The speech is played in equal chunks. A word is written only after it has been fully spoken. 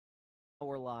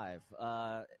We're live.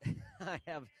 I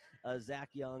have Zach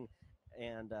Young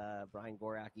and Brian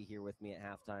Goracke here with me at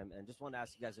halftime, and just wanted to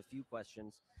ask you guys a few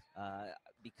questions.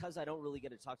 Because I don't really get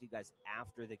to talk to you guys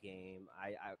after the game,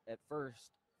 I at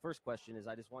first question is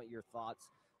I just want your thoughts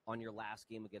on your last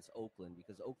game against Oakland,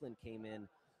 because Oakland came in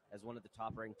as one of the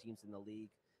top-ranked teams in the league.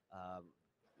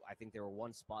 I think they were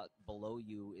one spot below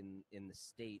you in the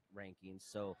state rankings.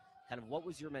 So kind of what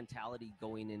was your mentality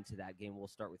going into that game? We'll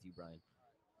start with you, Brian.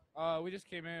 We just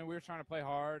came in. We were trying to play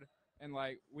hard, and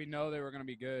we know they were going to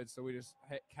be good, so we just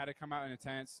had to come out in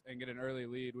intense and get an early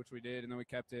lead, which we did, and then we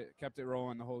kept it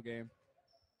rolling the whole game.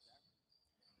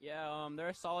 Yeah, they're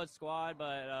a solid squad,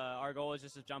 but our goal was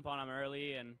just to jump on them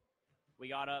early, and we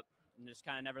got up and just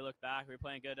kind of never looked back. We were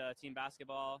playing good team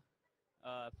basketball,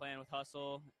 playing with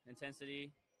hustle,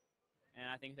 intensity, and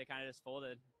I think they kind of just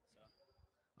folded. So.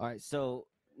 All right, so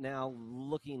now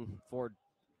looking forward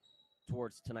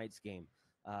towards tonight's game.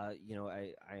 I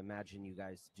imagine you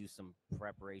guys do some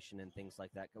preparation and things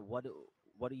like that. What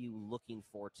are you looking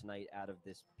for tonight out of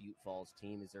this Butte Falls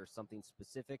team? Is there something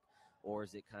specific, or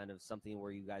is it kind of something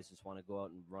where you guys just want to go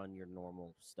out and run your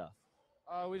normal stuff?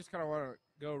 We just kind of want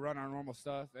to go run our normal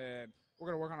stuff, and we're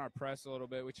going to work on our press a little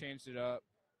bit. We changed it up,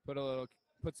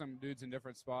 put some dudes in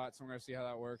different spots, and we're going to see how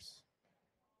that works.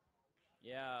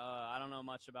 Yeah, I don't know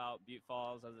much about Butte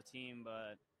Falls as a team,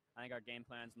 but I think our game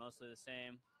plan is mostly the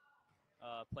same.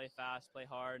 Play fast, play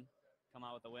hard, come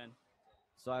out with a win.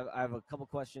 So I have a couple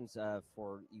questions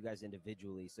for you guys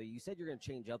individually. So you said you're going to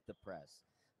change up the press.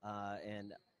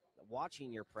 And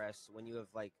watching your press, when you have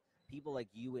people like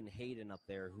you and Hayden up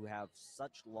there who have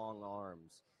such long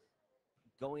arms,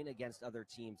 going against other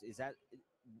teams, is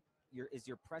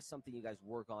your press something you guys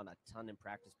work on a ton in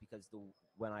practice? Because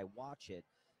when I watch it,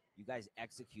 you guys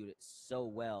execute it so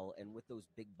well, and with those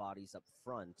big bodies up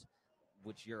front,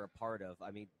 which you're a part of.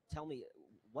 I mean, tell me,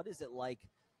 what is it like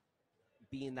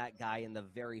being that guy in the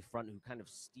very front who kind of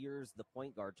steers the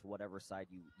point guard to whatever side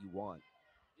you want?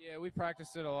 Yeah, we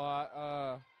practiced it a lot.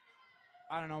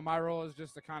 I don't know. My role is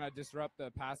just to kind of disrupt the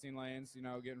passing lanes,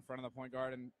 get in front of the point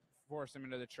guard and force him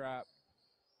into the trap.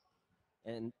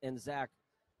 And Zach,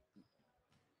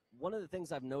 one of the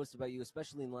things I've noticed about you,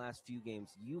 especially in the last few games,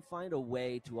 you find a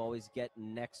way to always get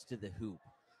next to the hoop.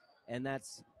 And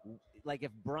that's like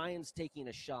if Brian's taking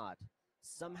a shot,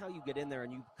 somehow you get in there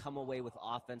and you come away with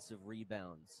offensive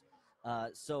rebounds.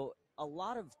 So a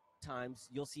lot of times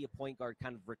you'll see a point guard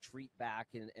kind of retreat back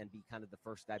and be kind of the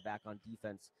first guy back on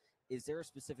defense. Is there a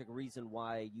specific reason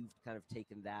why you've kind of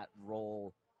taken that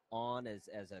role on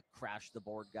as a crash the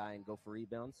board guy and go for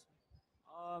rebounds?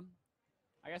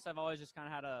 I guess I've always just kind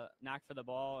of had a knack for the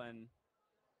ball, and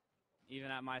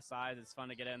even at my size, it's fun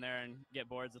to get in there and get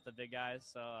boards with the big guys.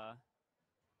 So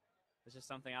it's just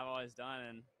something I've always done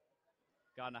and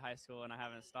got into high school, and I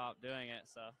haven't stopped doing it.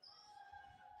 So.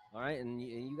 All right, and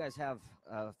you guys have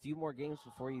a few more games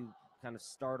before you kind of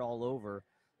start all over.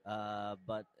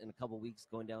 But in a couple weeks,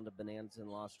 going down to Bonanza and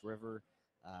Lost River,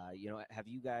 have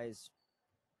you guys,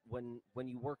 when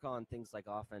you work on things like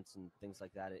offense and things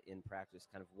like that in practice,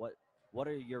 kind of what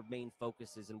are your main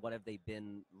focuses and what have they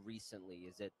been recently?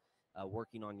 Is it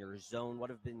working on your zone? What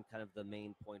have been kind of the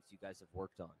main points you guys have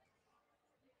worked on?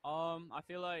 I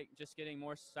feel like just getting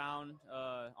more sound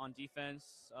on defense.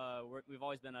 We've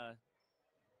always been a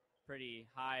pretty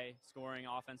high-scoring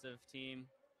offensive team.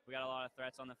 We got a lot of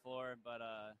threats on the floor, but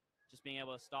just being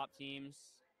able to stop teams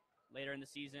later in the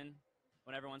season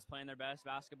when everyone's playing their best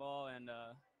basketball, and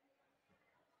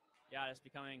just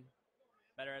becoming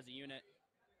better as a unit.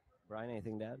 Brian,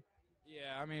 anything to add?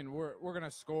 Yeah, I mean, we're going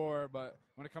to score, but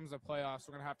when it comes to playoffs,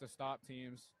 we're going to have to stop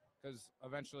teams because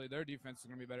eventually their defense is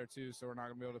going to be better too, so we're not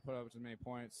going to be able to put up as many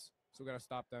points. So we got to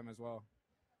stop them as well.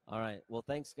 All right. Well,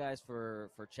 thanks, guys,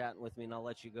 for chatting with me, and I'll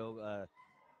let you go.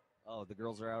 The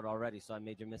girls are out already, so I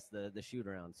made you miss the shoot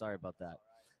around. Sorry about that.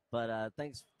 But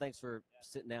thanks for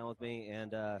sitting down with me,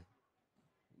 and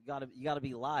you gotta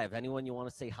be live. Anyone you want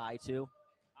to say hi to?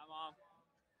 Hi,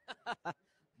 Mom.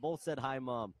 Both said hi,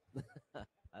 Mom.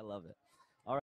 I love it.